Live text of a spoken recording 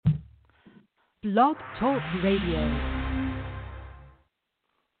Blog Talk Radio.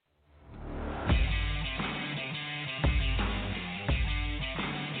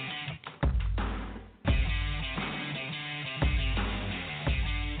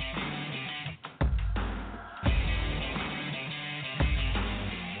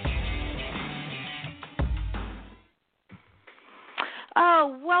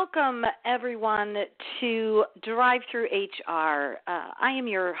 Welcome, everyone, to Drive Through HR. I am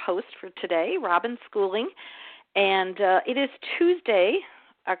your host for today, Robin Schooling, and it is Tuesday,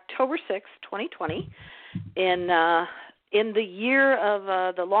 October 6th, 2020, in the year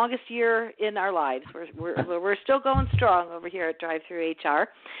of the longest year in our lives. We're still going strong over here at Drive Through HR.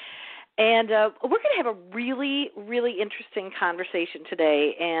 And we're going to have a really, really interesting conversation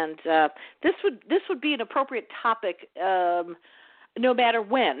today, and this would be an appropriate topic no matter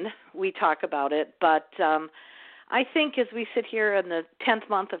when we talk about it, but I think as we sit here in the 10th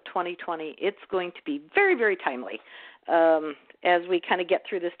month of 2020, it's going to be very, very timely as we kind of get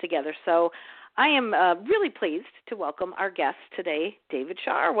through this together. So I am really pleased to welcome our guest today, David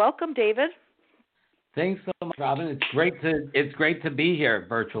Shar. Welcome, David. Thanks so much, Robin. It's great to be here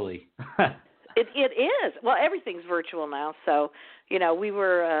virtually. It is. Well, everything's virtual now, so we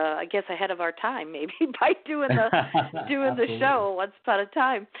were, I guess, ahead of our time maybe by doing the show once upon a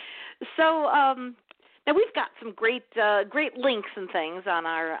time. So now we've got some great links and things on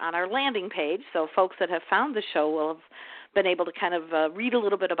our landing page. So folks that have found the show will have been able to kind of read a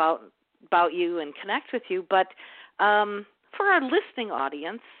little bit about you and connect with you. But for our listening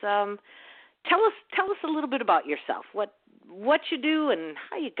audience, tell us a little bit about yourself. What you do and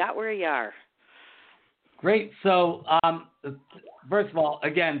how you got where you are. Great. So, first of all,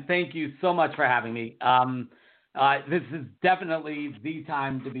 again, thank you so much for having me. This is definitely the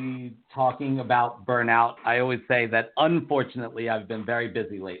time to be talking about burnout. I always say that, unfortunately, I've been very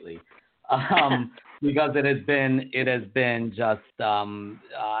busy lately because it has been just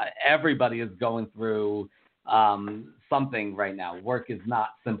everybody is going through something right now. Work is not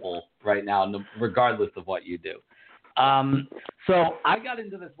simple right now, regardless of what you do. So I got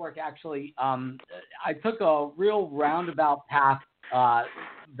into this work actually. I took a real roundabout path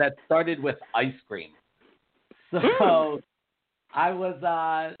that started with ice cream. So I was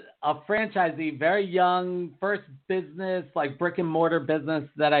a franchisee, very young, first business, like brick and mortar business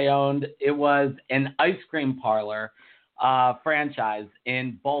that I owned. It was an ice cream parlor franchise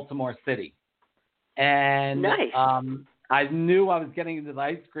in Baltimore City. And nice. I knew I was getting into the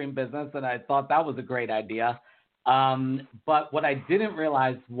ice cream business, and I thought that was a great idea. But what I didn't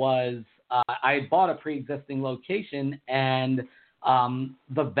realize was I had bought a pre-existing location, and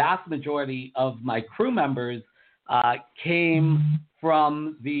the vast majority of my crew members came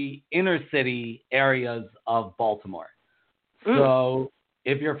from the inner city areas of Baltimore. So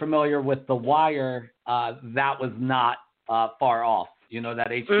if you're familiar with The Wire, that was not far off. That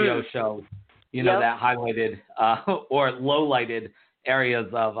HBO show, that highlighted or lowlighted areas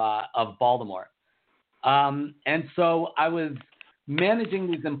of Baltimore. And so I was managing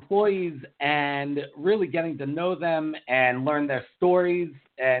these employees and really getting to know them and learn their stories,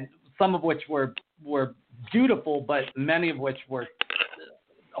 and some of which were beautiful, but many of which were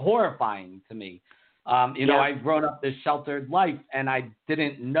horrifying to me. I'd grown up this sheltered life, and I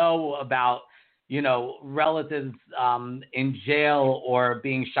didn't know about, relatives in jail or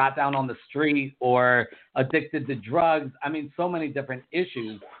being shot down on the street or addicted to drugs. I mean, so many different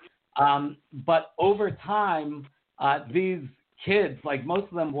issues. But over time, these kids, like most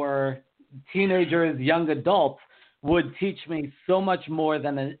of them were teenagers, young adults, would teach me so much more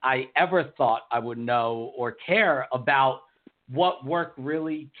than I ever thought I would know or care about what work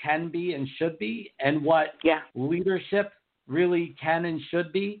really can be and should be, and what leadership really can and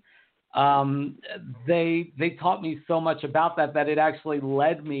should be. They taught me so much about that it actually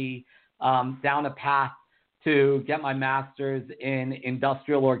led me down a path to get my master's in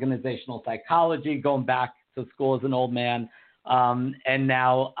industrial organizational psychology, going back to school as an old man. And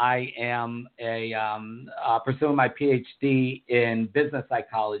now I am pursuing my PhD in business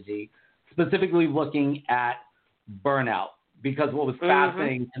psychology, specifically looking at burnout. Because what was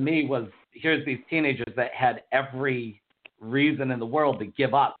fascinating to me was, here's these teenagers that had every reason in the world to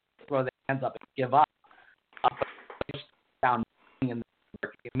give up, throw their hands up and give up, down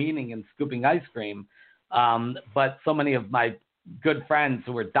meaning and scooping ice cream. But so many of my good friends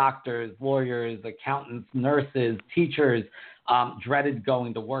who were doctors, lawyers, accountants, nurses, teachers, dreaded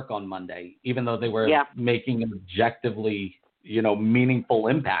going to work on Monday, even though they were making an objectively, meaningful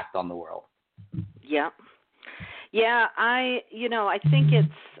impact on the world. Yeah. Yeah, I think it's,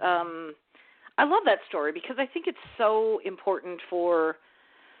 I love that story because I think it's so important for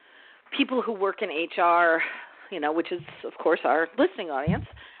people who work in HR, which is, of course, our listening audience.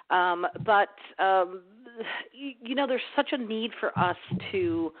 But there's such a need for us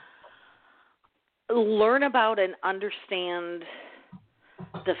to learn about and understand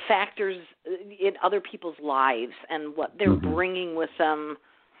the factors in other people's lives and what they're bringing with them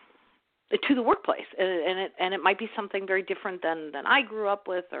to the workplace. And it might be something very different than I grew up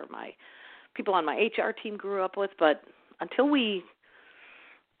with or my people on my HR team grew up with. But until we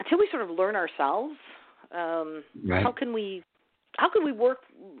sort of learn ourselves, right. how can we work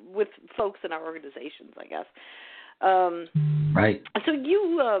with folks in our organizations, I guess? Right. So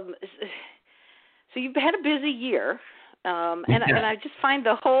you've had a busy year, and I just find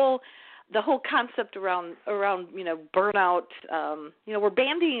the whole concept around burnout. We're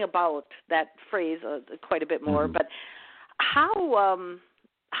bandying about that phrase quite a bit more, but how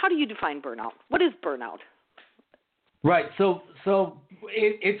do you define burnout? What is burnout? Right. So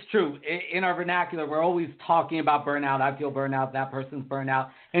it's true. In our vernacular, we're always talking about burnout. I feel burnout. That person's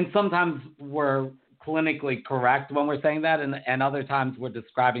burnout. And sometimes we're clinically correct when we're saying that, and other times we're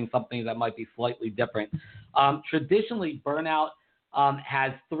describing something that might be slightly different. Traditionally, burnout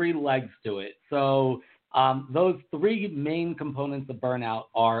has three legs to it. So those three main components of burnout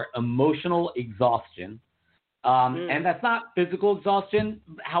are emotional exhaustion. And that's not physical exhaustion.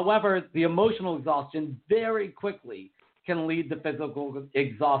 However, the emotional exhaustion very quickly can lead to physical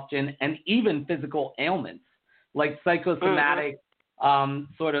exhaustion and even physical ailments, like psychosomatic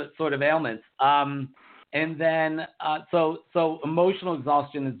sort of ailments. And then so emotional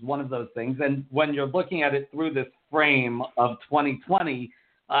exhaustion is one of those things. And when you're looking at it through this frame of 2020,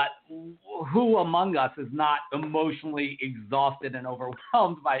 who among us is not emotionally exhausted and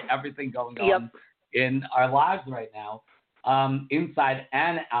overwhelmed by everything going on in our lives right now, inside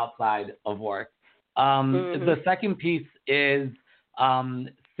and outside of work? The second piece is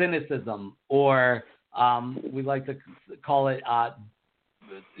cynicism, or we like to call it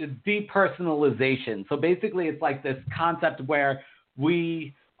depersonalization. So basically, it's like this concept where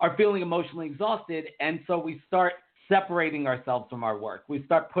we are feeling emotionally exhausted, and so we start separating ourselves from our work. We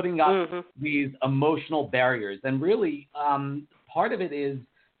start putting up these emotional barriers, and really part of it is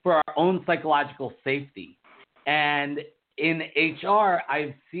for our own psychological safety. And in HR,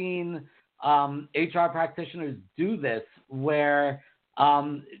 I've seen HR practitioners do this where,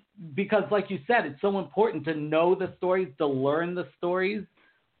 because like you said, it's so important to know the stories, to learn the stories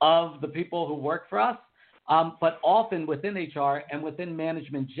of the people who work for us. But often within HR and within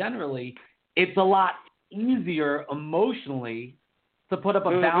management generally, it's a lot easier emotionally to put up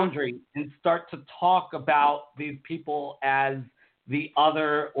a boundary and start to talk about these people as the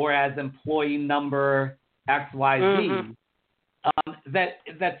other or as employee number XYZ.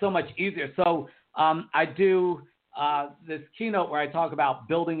 That's so much easier. So I do this keynote where I talk about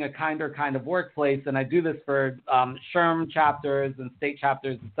building a kinder kind of workplace, and I do this for SHRM chapters and state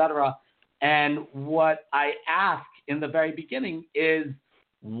chapters, et cetera. And what I ask in the very beginning is,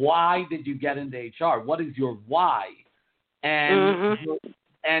 why did you get into HR? What is your why? And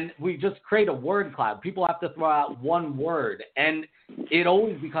we just create a word cloud. People have to throw out one word, and it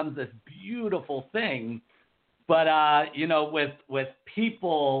always becomes this beautiful thing. But with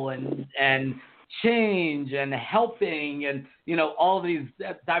people and change and helping and all of these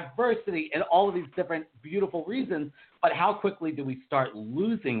diversity and all of these different beautiful reasons. But how quickly do we start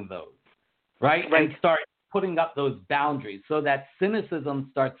losing those, right? And start putting up those boundaries so that cynicism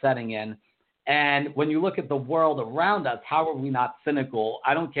starts setting in. And when you look at the world around us, how are we not cynical?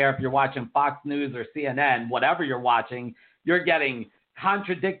 I don't care if you're watching Fox News or CNN, whatever you're watching, you're getting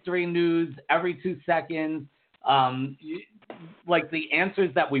contradictory news every 2 seconds. Like the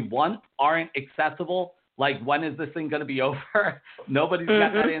answers that we want aren't accessible. Like, when is this thing going to be over? Nobody's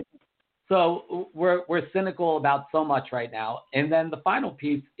got that answer. So we're cynical about so much right now. And then the final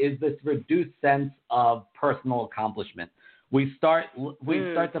piece is this reduced sense of personal accomplishment. We start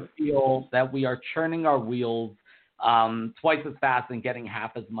to feel that we are churning our wheels twice as fast and getting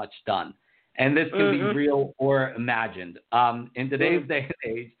half as much done. And this can be real or imagined. In today's day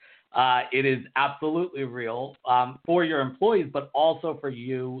and age, it is absolutely real for your employees, but also for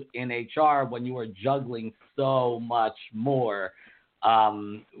you in HR when you are juggling so much more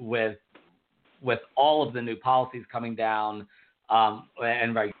with all of the new policies coming down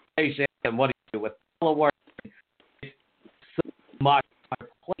and regulation, and what do you do with telework? It's so much on your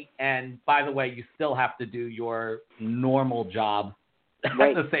plate. And by the way, you still have to do your normal job at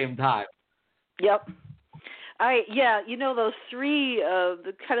the same time. Yep. Those three,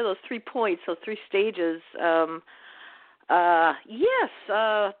 those 3 points, those 3 stages. That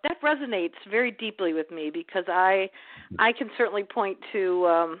resonates very deeply with me because I can certainly point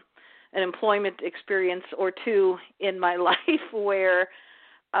to an employment experience or two in my life where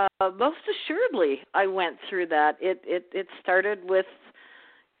most assuredly I went through that. It started with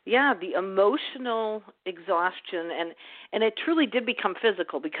the emotional exhaustion, and it truly did become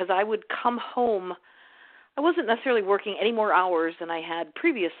physical because I would come home. I wasn't necessarily working any more hours than I had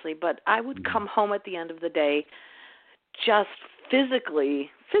previously, but I would come home at the end of the day just physically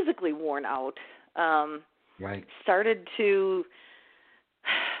worn out. Right. Started to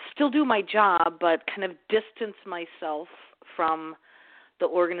still do my job, but kind of distance myself from the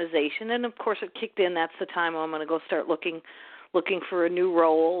organization. And of course it kicked in. That's the time I'm going to go start looking for a new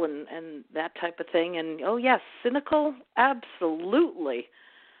role and that type of thing. And oh yes, cynical, absolutely.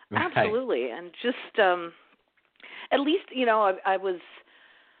 Right. Absolutely. And just at least, I was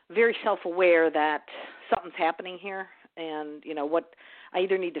very self-aware that something's happening here, and what I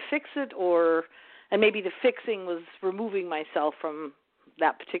either need to fix it and maybe the fixing was removing myself from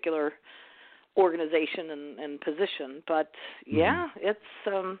that particular organization and position. But yeah, it's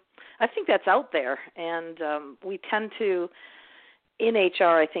I think that's out there, and we tend to in HR,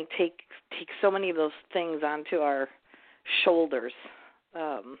 I think, take so many of those things onto our shoulders.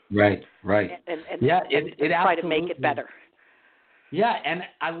 Right. And it try to make it better. Yeah, and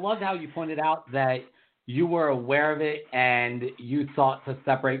I love how you pointed out that you were aware of it and you sought to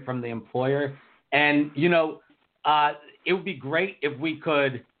separate from the employer. And, it would be great if we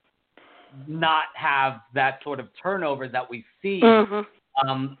could not have that sort of turnover that we see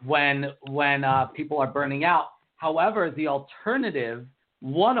when people are burning out. However,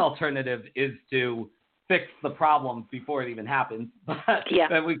 one alternative is to fix the problem before it even happens. But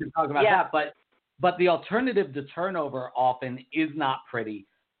we can talk about that. But the alternative to turnover often is not pretty.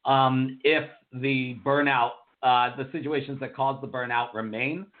 If the burnout, the situations that cause the burnout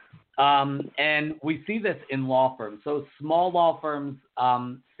remain. And we see this in law firms. So small law firms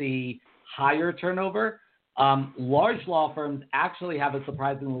see higher turnover. Large law firms actually have a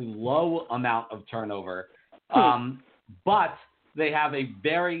surprisingly low amount of turnover, but they have a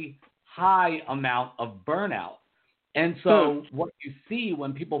very high amount of burnout. And so what you see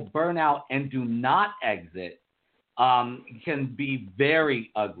when people burn out and do not exit can be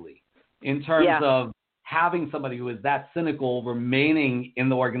very ugly in terms of having somebody who is that cynical remaining in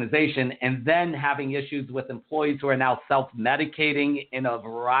the organization and then having issues with employees who are now self-medicating in a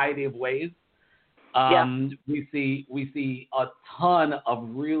variety of ways. We see a ton of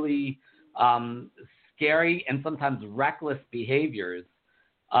really scary and sometimes reckless behaviors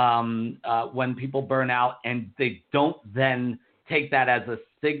when people burn out and they don't then take that as a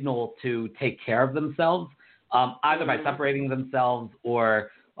signal to take care of themselves, either by separating themselves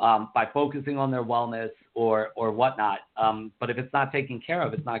or by focusing on their wellness or whatnot. But if it's not taken care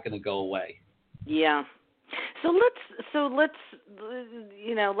of, it's not going to go away. Yeah. So let's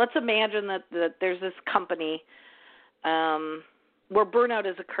imagine that there's this company where burnout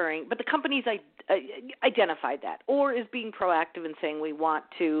is occurring, but the company's identified that or is being proactive in saying we want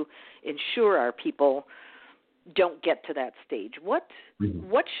to ensure our people don't get to that stage. What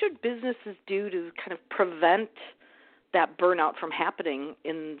should businesses do to kind of prevent that burnout from happening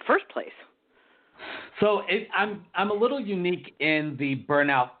in the first place? So I'm a little unique in the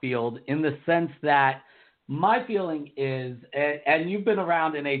burnout field in the sense that my feeling is, and you've been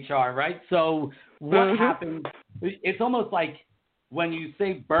around in HR, right? So what happens, it's almost like when you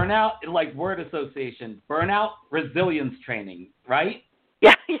say burnout, like word association, burnout, resilience training, right?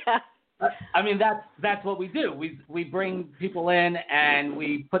 Yeah. I mean, that's what we do. We bring people in and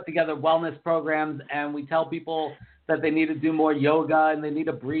we put together wellness programs and we tell people that they need to do more yoga and they need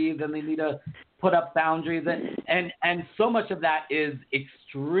to breathe and they need to put up boundaries. And so much of that is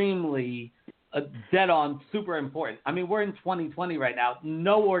extremely dead on super important. I mean, we're in 2020 right now.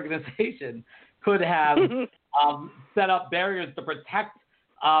 No organization could have set up barriers to protect,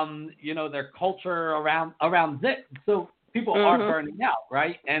 their culture around this. So people are burning out,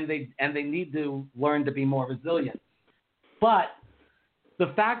 right? And they need to learn to be more resilient. But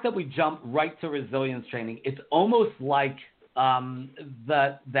the fact that we jump right to resilience training, it's almost like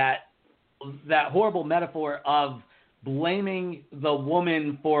that horrible metaphor of blaming the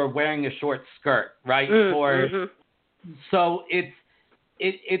woman for wearing a short skirt, right? So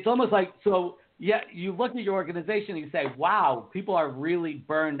it's almost like, so yeah, you look at your organization and you say, wow, people are really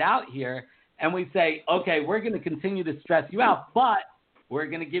burned out here. And we say, okay, we're going to continue to stress you out, but we're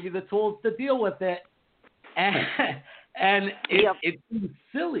going to give you the tools to deal with it. And it seems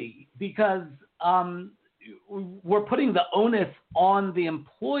silly because we're putting the onus on the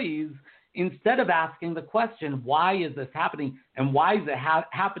employees instead of asking the question, why is this happening? And why is it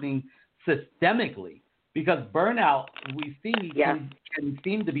happening systemically? because burnout, we see, can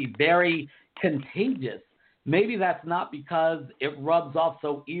seem to be very contagious. Maybe that's not because it rubs off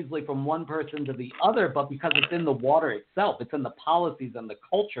so easily from one person to the other, but because it's in the water itself. It's in the policies and the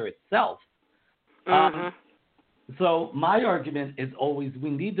culture itself. So my argument is always we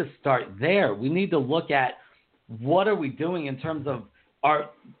need to start there. We need to look at what are we doing in terms of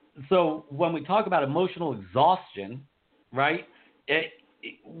so when we talk about emotional exhaustion, right,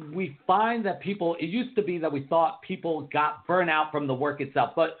 we find that it used to be that we thought people got burnout from the work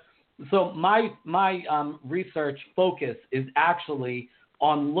itself. But so my research focus is actually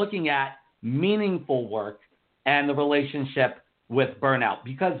on looking at meaningful work and the relationship with burnout.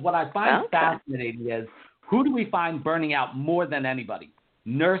 Because what I find fascinating is, who do we find burning out more than anybody?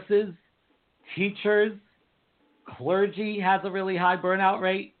 Nurses, teachers, clergy has a really high burnout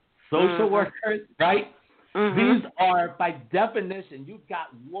rate, social workers, right? These are, by definition, you've got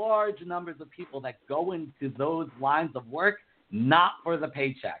large numbers of people that go into those lines of work not for the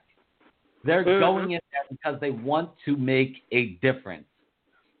paycheck. They're going in there because they want to make a difference.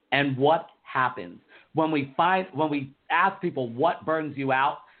 And what happens? When we ask people what burns you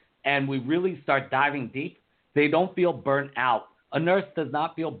out and we really start diving deep, they don't feel burnt out. A nurse does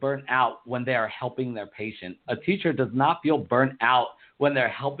not feel burnt out when they are helping their patient. A teacher does not feel burnt out when they're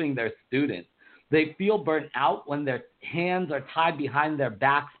helping their student. They feel burnt out when their hands are tied behind their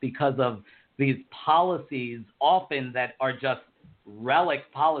backs because of these policies, often that are just relic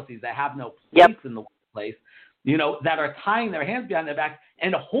policies that have no place in the workplace, that are tying their hands behind their back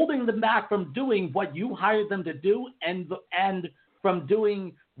and holding them back from doing what you hired them to do and from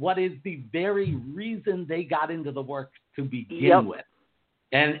doing what is the very reason they got into the work to begin with.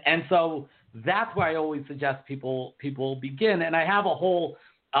 And so that's where I always suggest people begin. And I have a whole,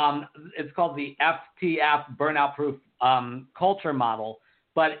 it's called the FTF Burnout Proof Culture Model,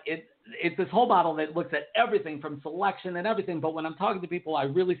 but it's this whole model that looks at everything from selection and everything. But when I'm talking to people, I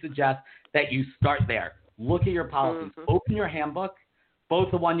really suggest that you start there. Look at your policies. Open your handbook,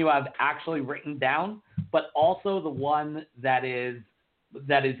 both the one you have actually written down, but also the one that is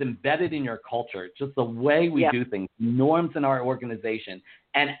embedded in your culture, just the way we do things, norms in our organization,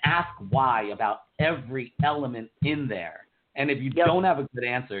 and ask why about every element in there. And if you don't have a good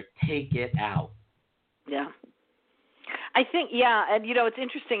answer, take it out. Yeah. I think, and it's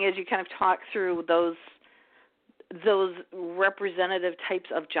interesting as you kind of talk through those representative types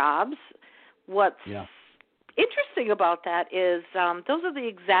of jobs. What's interesting about that is those are the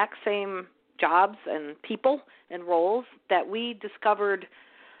exact same jobs and people and roles that we discovered,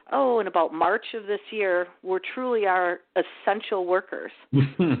 in about March of this year, were truly our essential workers.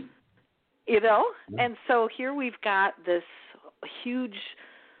 And so here we've got this huge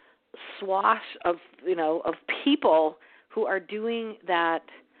swath of people who are doing that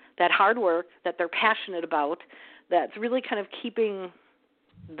hard work that they're passionate about, that's really kind of keeping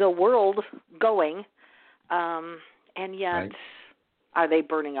the world going, and yet are they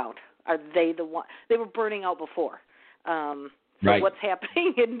burning out? Are they the one? They were burning out before. So what's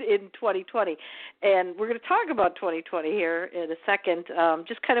happening in 2020? And we're going to talk about 2020 here in a second.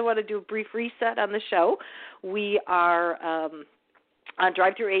 Just kind of want to do a brief reset on the show. We are on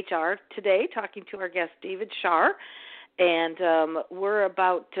Drive Through HR today, talking to our guest, David Shar. And we're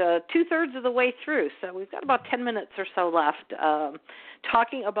about two-thirds of the way through, so we've got about 10 minutes or so left,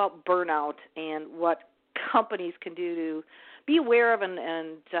 talking about burnout and what companies can do to be aware of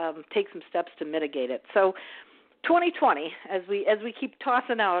and take some steps to mitigate it. So 2020, as we keep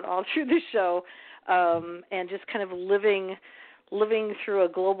tossing out all through the show, and just kind of living through a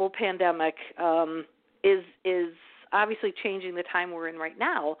global pandemic, is obviously changing the time we're in right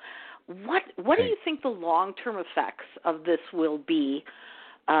now. What do you think the long-term effects of this will be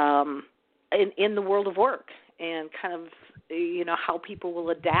in the world of work, and kind of how people will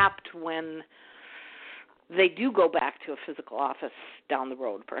adapt when they do go back to a physical office down the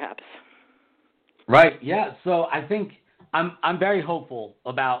road, perhaps? Right. Yeah. So I think I'm very hopeful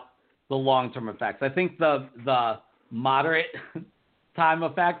about the long-term effects. I think the moderate time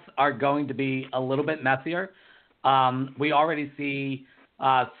effects are going to be a little bit messier. We already see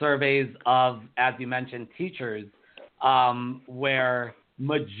surveys of, as you mentioned, teachers, where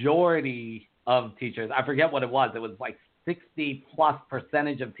majority of teachers, I forget what it was like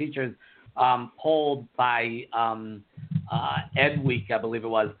 60+% of teachers polled by Ed Week, I believe it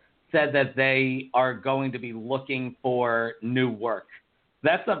was, said that they are going to be looking for new work.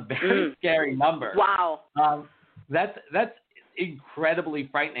 That's a very scary number. Wow. That's incredibly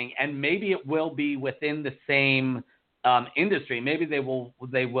frightening, and maybe it will be within the same industry. Maybe they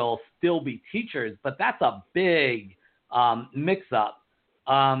will still be teachers, but that's a big mix-up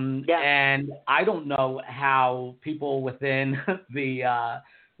And I don't know how people within the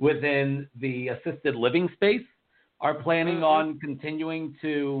assisted living space are planning on continuing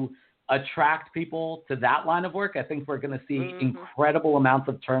to attract people to that line of work. I think we're going to see incredible amounts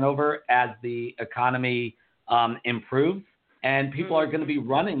of turnover as the economy improves, and people are going to be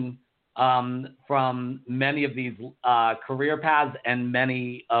running from many of these career paths and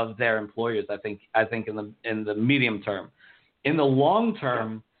many of their employers. I think in the medium term. In the long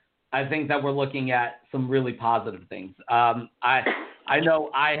term, I think that we're looking at some really positive things. I know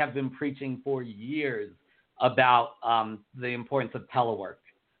I have been preaching for years about the importance of telework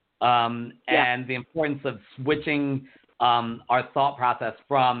and the importance of switching our thought process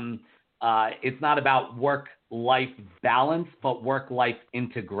from it's not about work-life balance, but work-life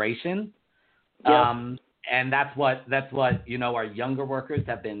integration. And that's what our younger workers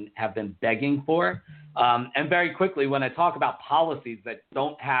have been begging for. And very quickly, when I talk about policies that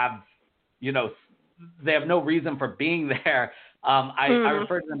don't have, they have no reason for being there, I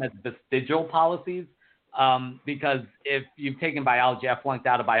refer to them as vestigial policies. Because if you've taken biology, I flunked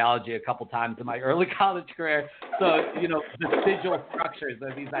out of biology a couple times in my early college career. So, vestigial structures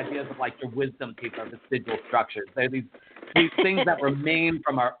are these ideas of like your wisdom teeth are vestigial structures. They're these things that remain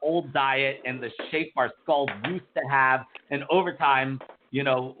from our old diet and the shape our skulls used to have. And over time,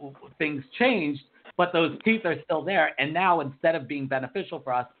 things changed, but those teeth are still there. And now instead of being beneficial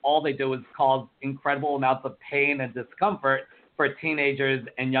for us, all they do is cause incredible amounts of pain and discomfort for teenagers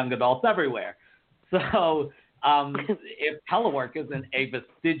and young adults everywhere. So if telework isn't a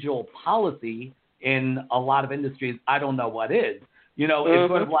vestigial policy in a lot of industries, I don't know what is. It's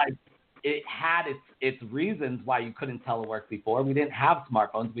sort of like it had its reasons why you couldn't telework before. We didn't have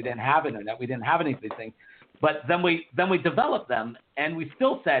smartphones. We didn't have internet. We didn't have any of these things. But then we developed them, and we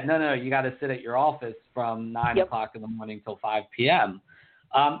still said, no, you got to sit at your office from 9 o'clock in the morning till 5 p.m.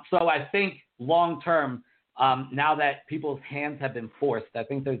 So I think long term, now that people's hands have been forced, I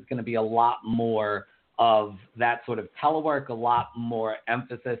think there's going to be a lot more of that sort of telework, a lot more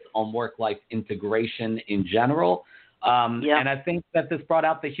emphasis on work-life integration in general. And I think that this brought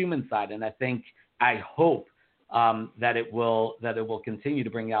out the human side, and I hope that it will continue to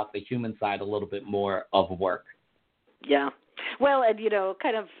bring out the human side a little bit more of work. Yeah. Well, and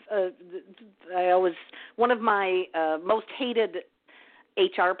one of my most hated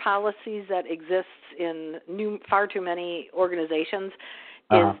HR policies that exists in far too many organizations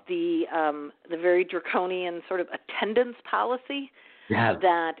is the very draconian sort of attendance policy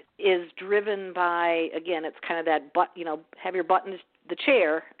that is driven by, again, it's kind of that have your butt in the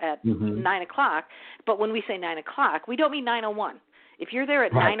chair at 9 o'clock. But when we say 9 o'clock, we don't mean 9:01. If you're there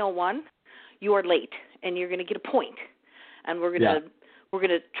at 9:01, you are late, and you're going to get a point. And we're going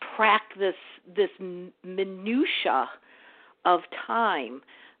to track this minutia of time.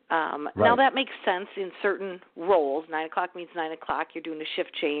 Now that makes sense in certain roles. 9 o'clock means 9 o'clock. You're doing a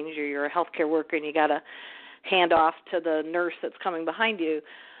shift change, or you're a healthcare worker, and you got to hand off to the nurse that's coming behind you.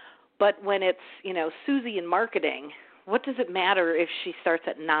 But when it's Susie in marketing, what does it matter if she starts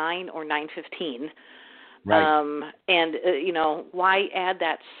at 9 or 9:15? Why add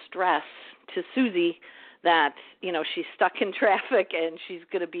that stress to Susie that she's stuck in traffic and she's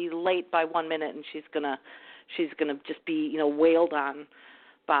going to be late by 1 minute, and she's gonna just be wailed on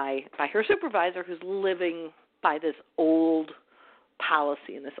by her supervisor, who's living by this old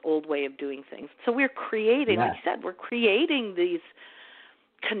policy and this old way of doing things. So we're creating, like you said, we're creating these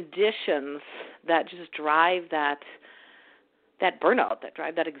conditions that just drive that burnout, that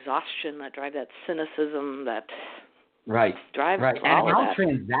drive that exhaustion, that drive that cynicism, that drives all and of how that.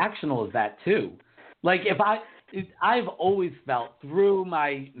 Transactional is that too? Like I've always felt through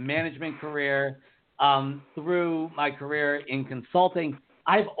my management career, through my career in consulting,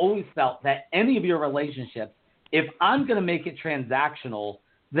 I've always felt that any of your relationships, if I'm going to make it transactional,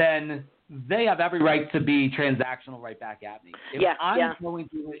 then they have every right to be transactional right back at me. If I'm going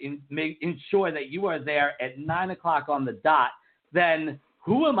to ensure that you are there at 9 o'clock on the dot, then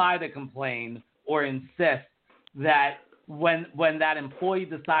who am I to complain or insist that when that employee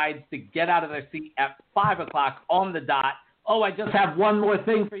decides to get out of their seat at 5 o'clock on the dot, I just have one more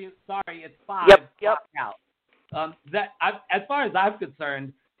thing for you. Sorry, it's 5. Clock out. As far as I'm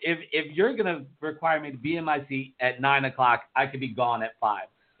concerned, if you're going to require me to be in my seat at 9 o'clock, I could be gone at 5.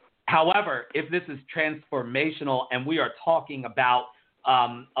 However, if this is transformational and we are talking about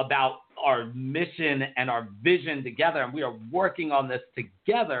our mission and our vision together, and we are working on this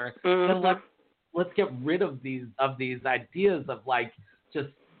together, then let's get rid of these ideas of like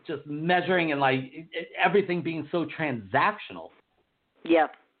just measuring and like everything being so transactional.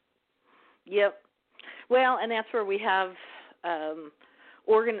 Yep. Well, and that's where we have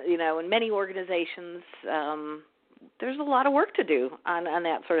in many organizations, there's a lot of work to do on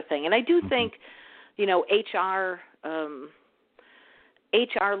that sort of thing. And I do think,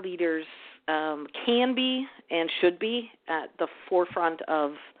 HR leaders can be and should be at the forefront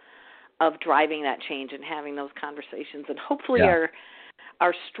of driving that change and having those conversations, and hopefully are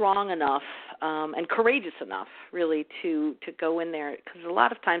strong enough and courageous enough, really, to go in there. Because a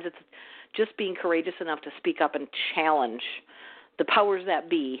lot of times it's just being courageous enough to speak up and challenge the powers that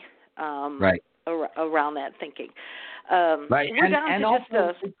be around that thinking. Right, and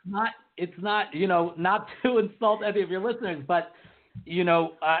also it's not not to insult any of your listeners, but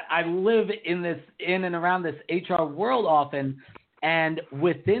I live in and around this HR world often, and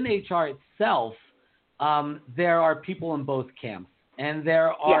within HR itself, there are people in both camps, and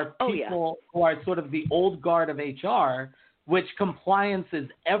there are people who are sort of the old guard of HR, which compliance is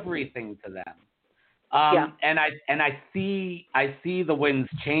everything to them. And I see the winds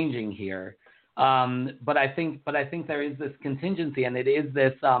changing here. But I think there is this contingency, and it is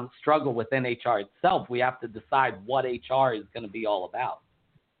this struggle within HR itself. We have to decide what HR is going to be all about.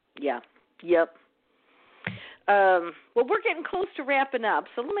 Yeah. Yep. Well, we're getting close to wrapping up,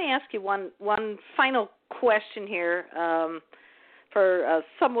 so let me ask you one final question here, for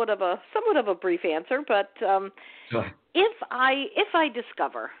somewhat of a brief answer. But Sure. If I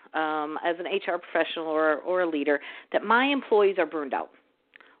discover as an HR professional or a leader that my employees are burned out,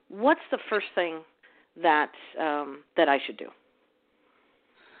 what's the first thing that I should do?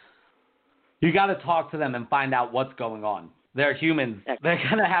 You got to talk to them and find out what's going on. They're humans. They're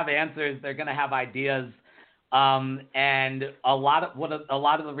going to have answers. They're going to have ideas. And a lot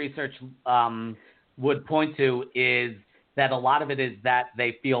of the research would point to is that a lot of it is that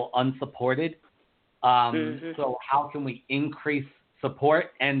they feel unsupported. So how can we increase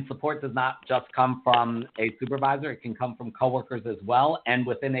support? And support does not just come from a supervisor. It can come from coworkers as well. And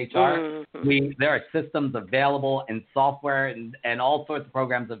within HR, there are systems available and software and all sorts of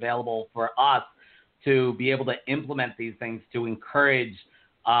programs available for us to be able to implement these things to encourage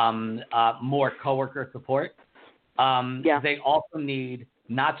more coworker support. They also need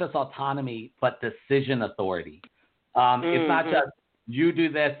not just autonomy, but decision authority. It's not just you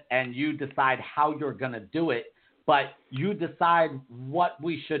do this and you decide how you're going to do it, but you decide what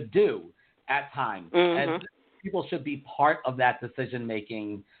we should do at times. And people should be part of that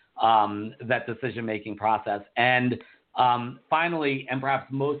decision-making process. And finally, and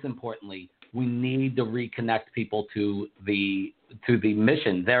perhaps most importantly, we need to reconnect people to the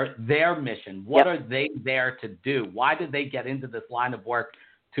mission, their mission. What are they there to do? Why did they get into this line of work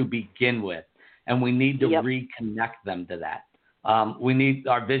to begin with? And we need to reconnect them to that. We need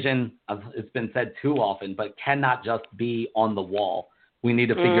our vision, it's been said too often, but cannot just be on the wall. We need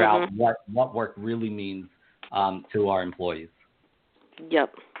to figure out what work really means to our employees.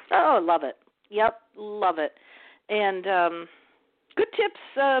 Yep. Oh, love it. Yep, love it. And good tips,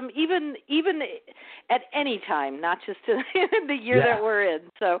 even at any time, not just in the year that we're in.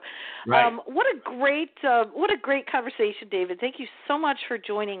 So, what a great conversation, David. Thank you so much for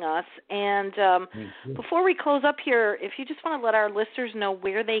joining us. And before we close up here, if you just want to let our listeners know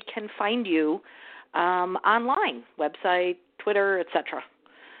where they can find you online, website, Twitter, etc.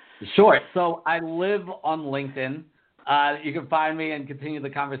 Sure. So I live on LinkedIn. You can find me and continue the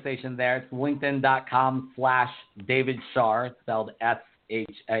conversation there. It's linkedin.com/David Shar, spelled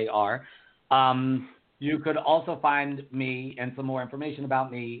S-H-A-R. You could also find me and some more information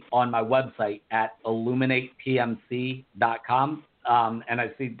about me on my website at illuminatepmc.com. And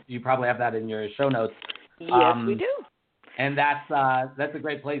I see you probably have that in your show notes. Yes, we do. And that's a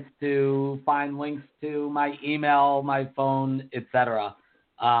great place to find links to my email, my phone, etc.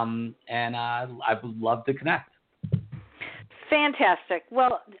 And I would love to connect. Fantastic.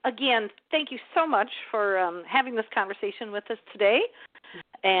 Well, again, thank you so much for having this conversation with us today.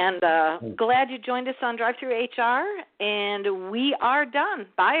 And glad you joined us on Drive Through HR. And we are done.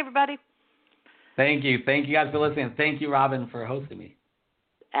 Bye, everybody. Thank you. Thank you guys for listening. Thank you, Robin, for hosting me.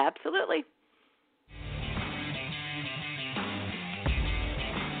 Absolutely.